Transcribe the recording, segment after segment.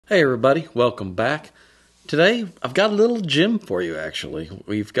Hey everybody, welcome back. Today I've got a little gem for you actually.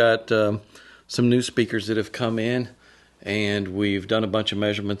 We've got some new speakers that have come in and we've done a bunch of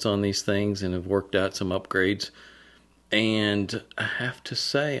measurements on these things and have worked out some upgrades. And I have to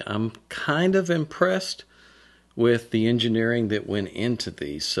say I'm kind of impressed with the engineering that went into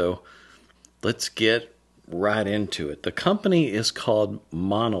these. So let's get right into it. The company is called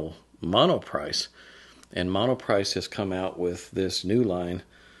Monoprice, and Monoprice has come out with this new line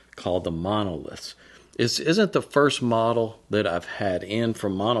called the Monoliths. This isn't the first model that I've had in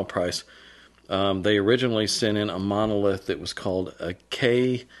from Monoprice. They originally sent in a monolith that was called a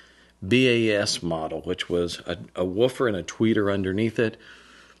KBAS model, which was a woofer and a tweeter underneath it,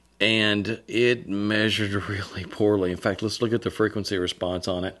 and it measured really poorly. In fact, let's look at the frequency response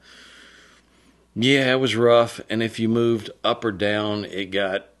on it. Yeah, it was rough, and if you moved up or down, it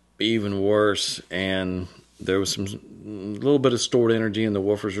got even worse, and there was a little bit of stored energy in the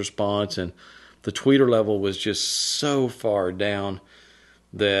woofer's response, and the tweeter level was just so far down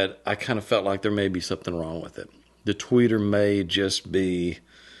that I kind of felt like there may be something wrong with it. The tweeter may just be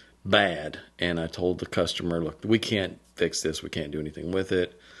bad, and I told the customer, look, we can't fix this, we can't do anything with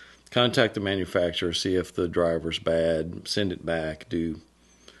it. Contact the manufacturer, see if the driver's bad, send it back, do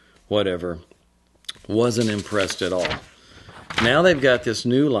whatever. Wasn't impressed at all. Now they've got this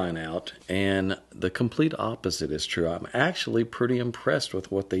new line out, and the complete opposite is true. I'm actually pretty impressed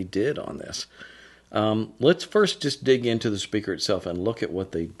with what they did on this. Let's first just dig into the speaker itself and look at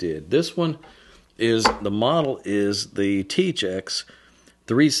what they did. This one is, the model is the THX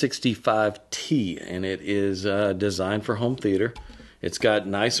 365T, and it is designed for home theater. It's got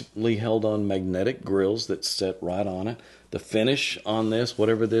nicely held on magnetic grills that sit right on it. The finish on this,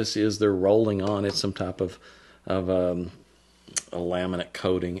 whatever this is they're rolling on, it's some type of a laminate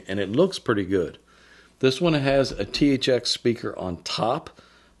coating, and it looks pretty good. This one has a THX speaker on top.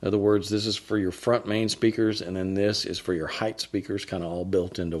 In other words, this is for your front main speakers, and then this is for your height speakers, kind of all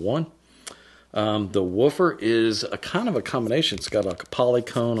built into one. The woofer is a kind of a combination. It's got like a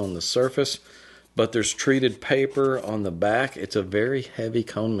polycone on the surface, but there's treated paper on the back. It's a very heavy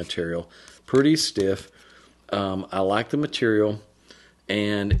cone material, pretty stiff. I like the material,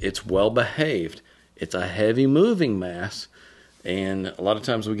 and it's well behaved. It's a heavy moving mass, and a lot of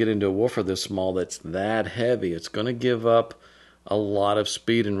times we get into a woofer this small that's that heavy. It's going to give up a lot of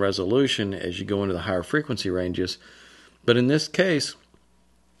speed and resolution as you go into the higher frequency ranges. But in this case,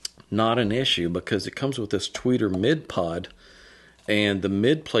 not an issue, because it comes with this tweeter mid pod, and the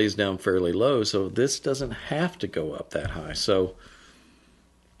mid plays down fairly low, so this doesn't have to go up that high. So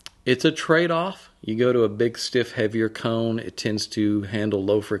it's a trade-off. You go to a big, stiff, heavier cone, it tends to handle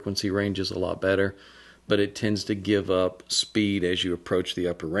low frequency ranges a lot better, but it tends to give up speed as you approach the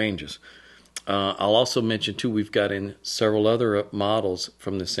upper ranges. I'll also mention, too, we've got in several other models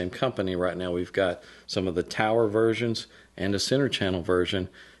from the same company right now. We've got some of the tower versions and a center channel version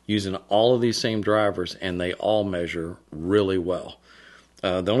using all of these same drivers, and they all measure really well.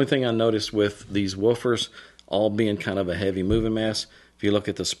 The only thing I noticed with these woofers all being kind of a heavy moving mass, if you look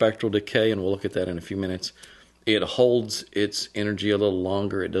at the spectral decay, and we'll look at that in a few minutes, it holds its energy a little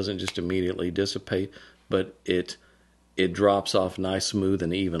longer. It doesn't just immediately dissipate, but it drops off nice, smooth,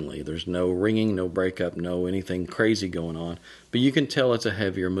 and evenly. There's no ringing, no breakup, no anything crazy going on. But you can tell it's a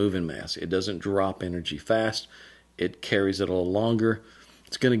heavier moving mass. It doesn't drop energy fast. It carries it a little longer.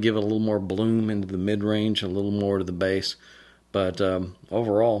 It's going to give it a little more bloom into the mid-range, a little more to the bass. But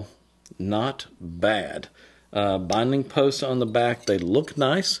overall, not bad. Binding posts on the back, they look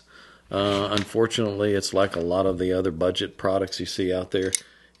nice. Unfortunately, it's like a lot of the other budget products you see out there.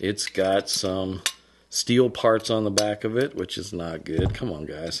 It's got some steel parts on the back of it, which is not good. Come on,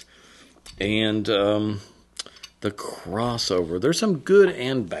 guys. And the crossover, there's some good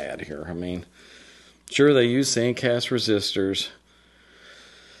and bad here. I mean, sure, they use sandcast resistors.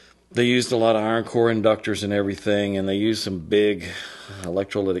 They used a lot of iron core inductors and everything, and they used some big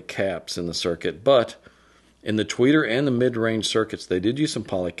electrolytic caps in the circuit. But in the tweeter and the mid-range circuits, they did use some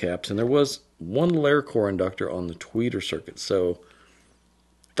polycaps, and there was one layer core inductor on the tweeter circuit. So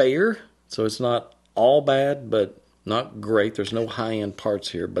fair. So it's not all bad, but not great. There's no high-end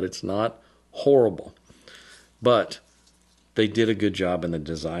parts here, but it's not horrible. But they did a good job in the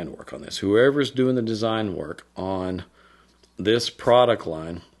design work on this. Whoever's doing the design work on this product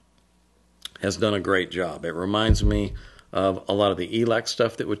line has done a great job. It reminds me of a lot of the ELAC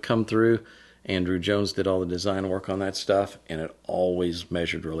stuff that would come through. Andrew Jones did all the design work on that stuff, and it always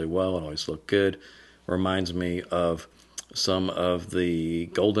measured really well. It always looked good. Reminds me of some of the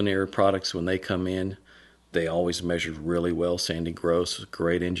Golden Era products when they come in. They always measured really well. Sandy Gross,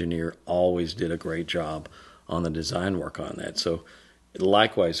 great engineer, always did a great job on the design work on that. So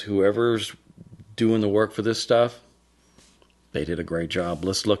Likewise, whoever's doing the work for this stuff, they did a great job.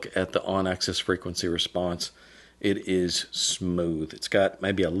 Let's look at the on-axis frequency response. It is smooth. It's got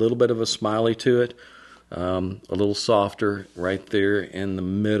maybe a little bit of a smiley to it, a little softer right there in the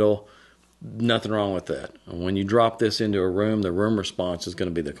middle. Nothing wrong with that. When you drop this into a room, the room response is going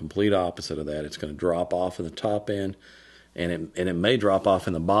to be the complete opposite of that. It's going to drop off in the top end, and it may drop off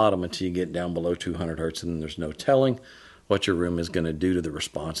in the bottom until you get down below 200 hertz, and then there's no telling what your room is going to do to the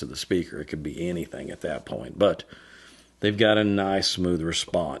response of the speaker. It could be anything at that point, but they've got a nice smooth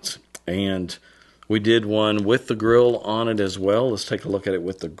response. And we did one with the grill on it as well. Let's take a look at it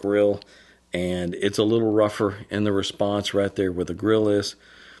with the grill, and it's a little rougher in the response right there where the grill is.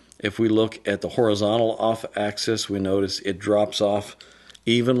 If we look at the horizontal off axis, we notice it drops off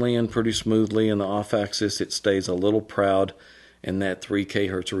evenly and pretty smoothly. In the off axis, it stays a little proud in that 3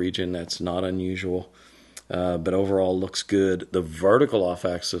 kHz region. That's not unusual, but overall looks good. The vertical off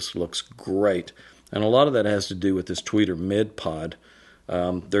axis looks great, and a lot of that has to do with this tweeter mid pod.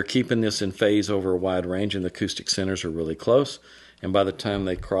 They're keeping this in phase over a wide range, and the acoustic centers are really close. And by the time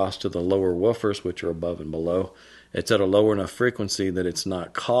they cross to the lower woofers, which are above and below, it's at a lower enough frequency that it's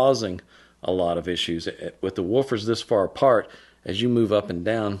not causing a lot of issues. With the woofers this far apart, as you move up and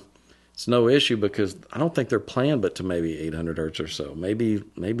down, it's no issue because I don't think they're playing but to maybe 800 hertz or so, maybe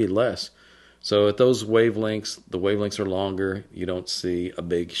less. So at those wavelengths, the wavelengths are longer. You don't see a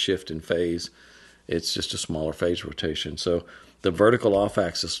big shift in phase. It's just a smaller phase rotation. So the vertical off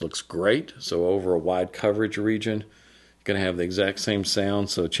axis looks great. So over a wide coverage region, going to have the exact same sound,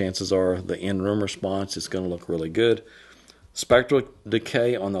 so chances are the in-room response is going to look really good. Spectral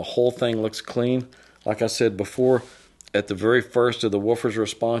decay on the whole thing looks clean. Like I said before, at the very first of the woofer's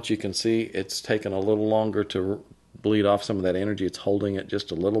response, you can see it's taken a little longer to bleed off some of that energy. It's holding it just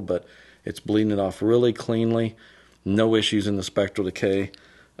a little, but it's bleeding it off really cleanly. No issues in the spectral decay.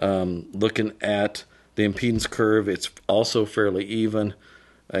 Looking at the impedance curve, it's also fairly even,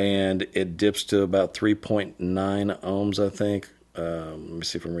 and it dips to about 3.9 ohms, I think. Let me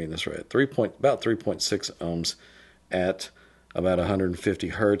see if I'm reading this right. About 3.6 ohms at about 150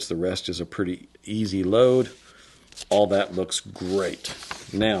 hertz. The rest is a pretty easy load. All that looks great.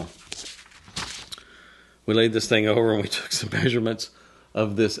 Now, we laid this thing over and we took some measurements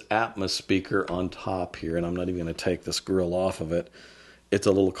of this Atmos speaker on top here, and I'm not even going to take this grill off of it. It's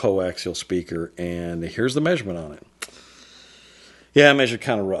a little coaxial speaker, and here's the measurement on it. Yeah, I measured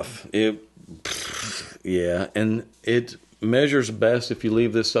kind of rough. Yeah, and it measures best if you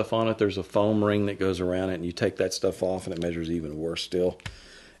leave this stuff on it. There's a foam ring that goes around it, and you take that stuff off, and it measures even worse still.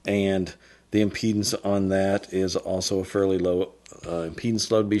 And the impedance on that is also a fairly low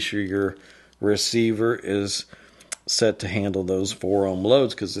impedance load. Be sure your receiver is set to handle those 4 ohm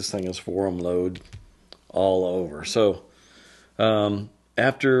loads, because this thing is 4 ohm load all over. So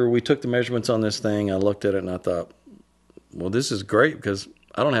after we took the measurements on this thing, I looked at it and I thought, well, this is great because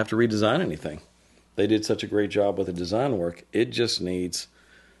I don't have to redesign anything. They did such a great job with the design work. It just needs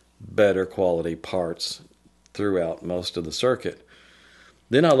better quality parts throughout most of the circuit.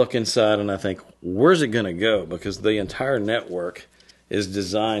 Then I look inside and I think, where's it going to go? Because the entire network is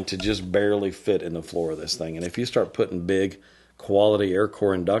designed to just barely fit in the floor of this thing. And if you start putting big quality air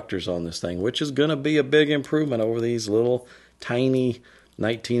core inductors on this thing, which is going to be a big improvement over these little tiny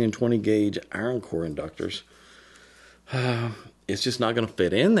 19 and 20 gauge iron core inductors, it's just not going to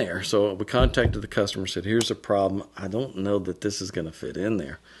fit in there. So we contacted the customer, said, here's the problem. I don't know that this is going to fit in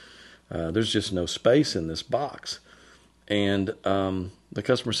there. There's just no space in this box. And the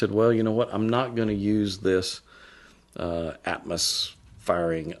customer said, well, you know what? I'm not going to use this Atmos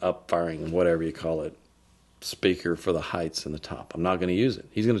firing, up firing, whatever you call it, speaker for the heights in the top. I'm not going to use it.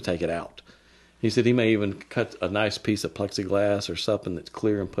 He's going to take it out. He said he may even cut a nice piece of plexiglass or something that's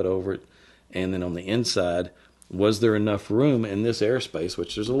clear and put over it. And then on the inside, was there enough room in this airspace,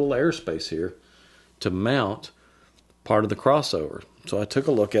 which there's a little airspace here, to mount part of the crossover? So I took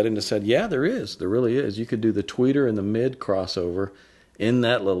a look at it and said, yeah, there is. There really is. You could do the tweeter and the mid crossover in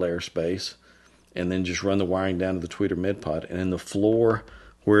that little airspace and then just run the wiring down to the tweeter mid pod. And in the floor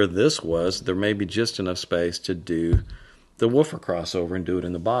where this was, there may be just enough space to do the woofer crossover and do it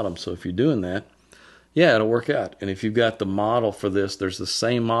in the bottom. So if you're doing that, yeah, it'll work out. And if you've got the model for this, there's the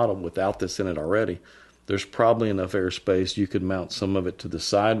same model without this in it already. There's probably enough airspace. You could mount some of it to the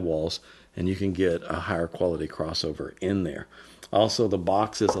side walls, and you can get a higher quality crossover in there. Also, the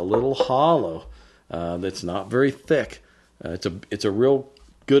box is a little hollow. That's not very thick. It's a real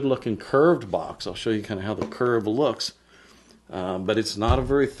good-looking curved box. I'll show you kind of how the curve looks. But it's not a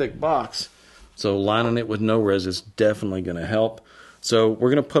very thick box. So lining it with no-res is definitely going to help. So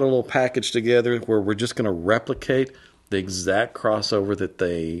we're going to put a little package together where we're just going to replicate the exact crossover that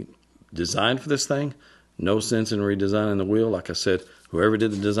they designed for this thing. No sense in redesigning the wheel. Like I said, whoever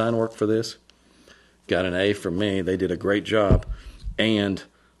did the design work for this got an A from me. They did a great job. And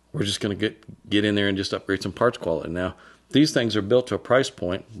we're just going to get in there and just upgrade some parts quality. Now, these things are built to a price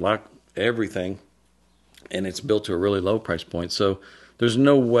point, like everything, and it's built to a really low price point. So there's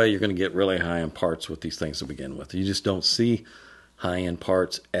no way you're going to get really high-end parts with these things to begin with. You just don't see high-end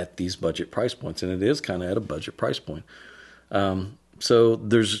parts at these budget price points, and it is kind of at a budget price point. So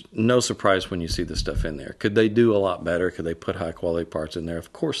there's no surprise when you see this stuff in there. Could they do a lot better? Could they put high-quality parts in there?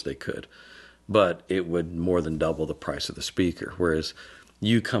 Of course they could, but it would more than double the price of the speaker, whereas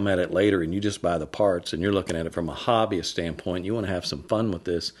you come at it later and you just buy the parts and you're looking at it from a hobbyist standpoint. You want to have some fun with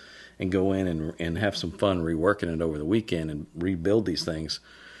this and go in and have some fun reworking it over the weekend and rebuild these things.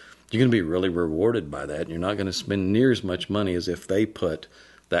 You're going to be really rewarded by that. You're not going to spend near as much money as if they put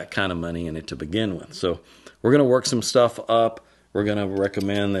that kind of money in it to begin with. So we're going to work some stuff up. We're going to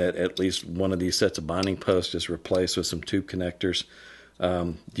recommend that at least one of these sets of binding posts is replaced with some tube connectors.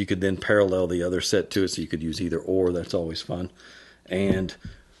 You could then parallel the other set to it, so you could use either or. That's always fun. And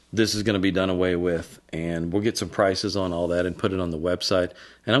this is going to be done away with, and we'll get some prices on all that and put it on the website.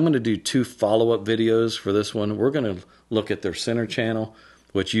 And I'm going to do 2 follow-up videos for this one. We're going to look at their center channel,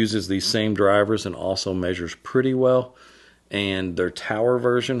 which uses these same drivers and also measures pretty well, and their tower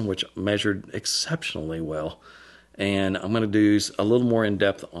version, which measured exceptionally well. And I'm going to do a little more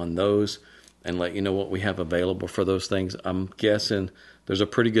in-depth on those and let you know what we have available for those things. I'm guessing there's a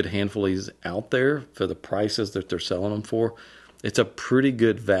pretty good handful of these out there for the prices that they're selling them for. It's a pretty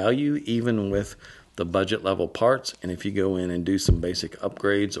good value, even with the budget level parts. And if you go in and do some basic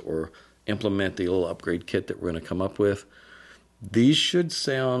upgrades or implement the little upgrade kit that we're going to come up with, these should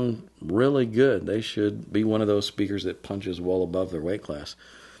sound really good. They should be one of those speakers that punches well above their weight class.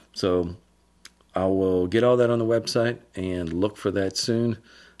 So I will get all that on the website and look for that soon.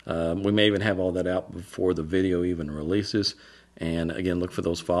 We may even have all that out before the video even releases. And again, look for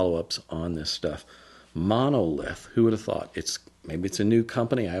those follow-ups on this stuff. Monolith, who would have thought? Maybe it's a new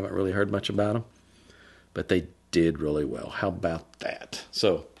company. I haven't really heard much about them, but they did really well. How about that?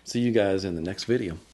 So see you guys in the next video.